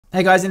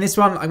Hey guys, in this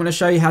one, I'm going to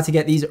show you how to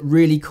get these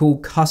really cool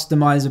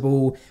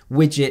customizable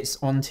widgets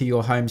onto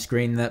your home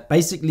screen that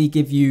basically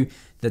give you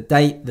the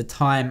date, the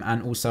time,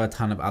 and also a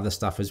ton of other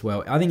stuff as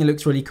well. I think it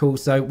looks really cool.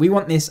 So we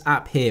want this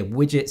app here,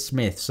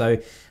 Widgetsmith. So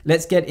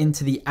let's get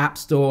into the App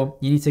Store.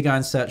 You need to go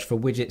and search for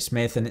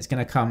Widgetsmith and it's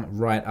going to come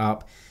right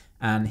up.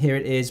 And here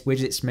it is,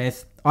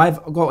 Widgetsmith.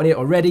 I've got it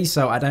already,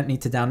 so I don't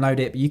need to download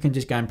it, but you can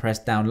just go and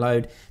press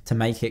download to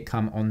make it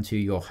come onto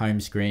your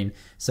home screen.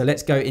 So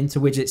let's go into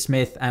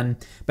Widgetsmith, and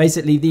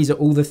basically these are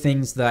all the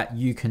things that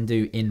you can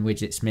do in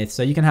Widgetsmith.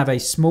 So you can have a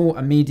small,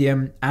 a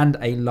medium, and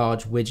a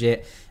large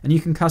widget, and you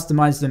can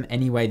customize them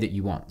any way that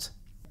you want.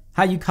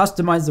 How you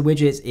customize the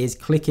widgets is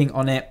clicking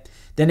on it.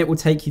 Then it will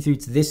take you through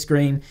to this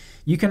screen.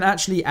 You can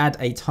actually add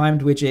a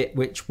timed widget,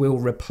 which will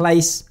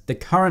replace the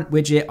current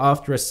widget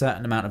after a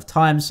certain amount of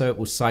time. So it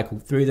will cycle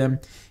through them.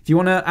 If you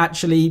want to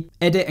actually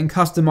edit and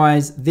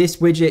customize this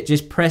widget,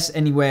 just press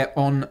anywhere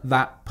on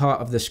that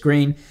part of the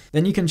screen.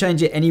 Then you can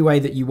change it any way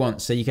that you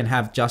want. So you can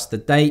have just the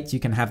date, you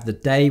can have the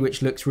day,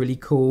 which looks really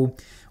cool.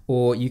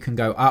 Or you can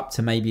go up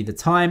to maybe the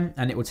time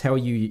and it will tell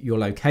you your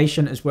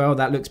location as well.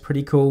 That looks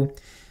pretty cool.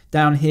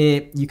 Down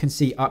here, you can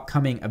see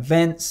upcoming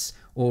events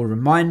or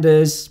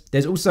reminders.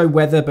 There's also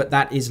weather, but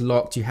that is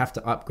locked. You have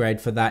to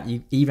upgrade for that.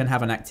 You even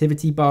have an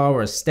activity bar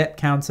or a step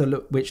counter,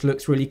 which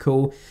looks really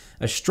cool.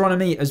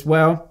 Astronomy as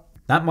well.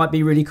 That might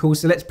be really cool.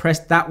 So let's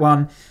press that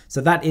one.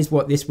 So that is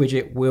what this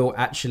widget will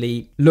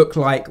actually look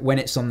like when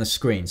it's on the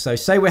screen. So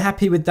say we're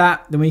happy with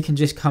that, then we can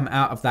just come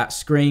out of that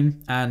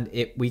screen and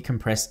we can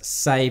press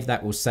save.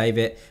 That will save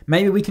it.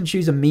 Maybe we can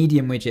choose a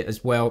medium widget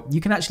as well.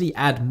 You can actually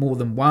add more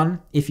than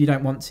one. If you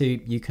don't want to,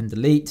 you can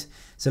delete.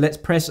 So let's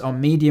press on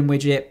medium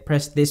widget,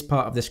 press this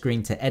part of the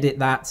screen to edit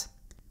that.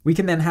 We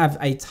can then have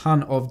a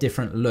ton of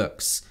different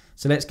looks.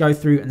 So let's go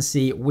through and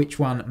see which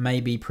one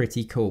may be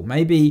pretty cool.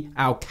 Maybe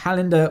our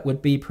calendar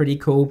would be pretty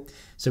cool.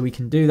 So we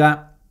can do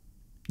that.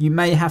 You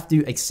may have to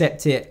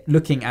accept it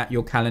looking at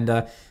your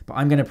calendar, but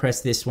I'm going to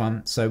press this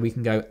one so we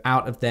can go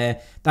out of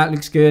there. That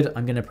looks good.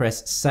 I'm going to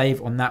press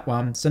save on that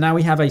one. So now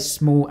we have a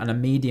small and a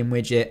medium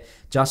widget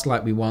just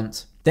like we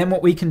want. Then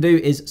what we can do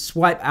is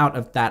swipe out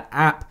of that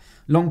app,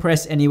 long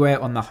press anywhere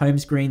on the home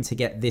screen to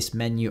get this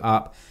menu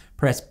up.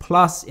 Press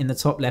plus in the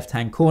top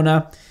left-hand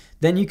corner.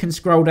 Then you can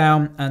scroll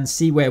down and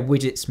see where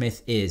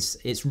Widgetsmith is.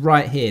 It's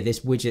right here, this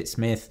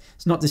Widgetsmith.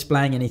 It's not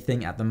displaying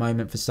anything at the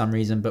moment for some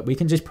reason, but we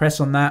can just press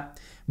on that.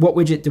 What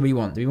widget do we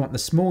want? Do we want the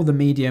small, the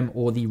medium,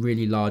 or the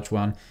really large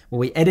one? Well,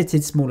 we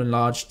edited small and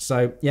large,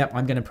 so yep,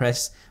 I'm gonna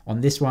press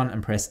on this one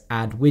and press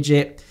add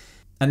widget.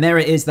 And there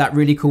it is, that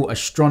really cool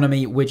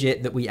astronomy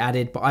widget that we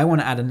added, but I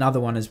wanna add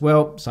another one as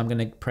well. So I'm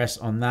gonna press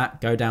on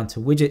that, go down to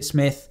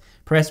Widgetsmith,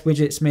 press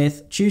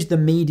Widgetsmith, choose the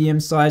medium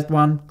sized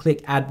one,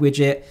 click add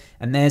widget,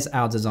 and there's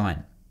our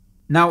design.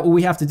 Now all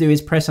we have to do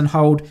is press and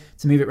hold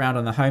to move it around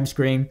on the home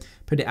screen,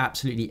 put it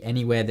absolutely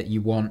anywhere that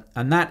you want.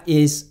 And that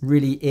is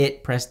really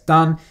it, press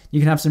done.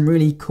 You can have some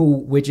really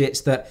cool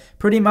widgets that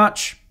pretty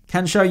much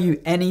can show you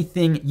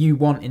anything you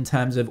want in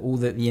terms of all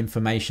the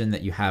information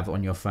that you have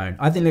on your phone.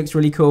 I think it looks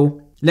really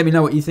cool. Let me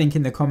know what you think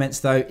in the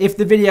comments though. If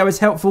the video is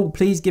helpful,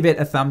 please give it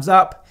a thumbs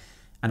up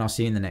and I'll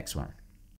see you in the next one.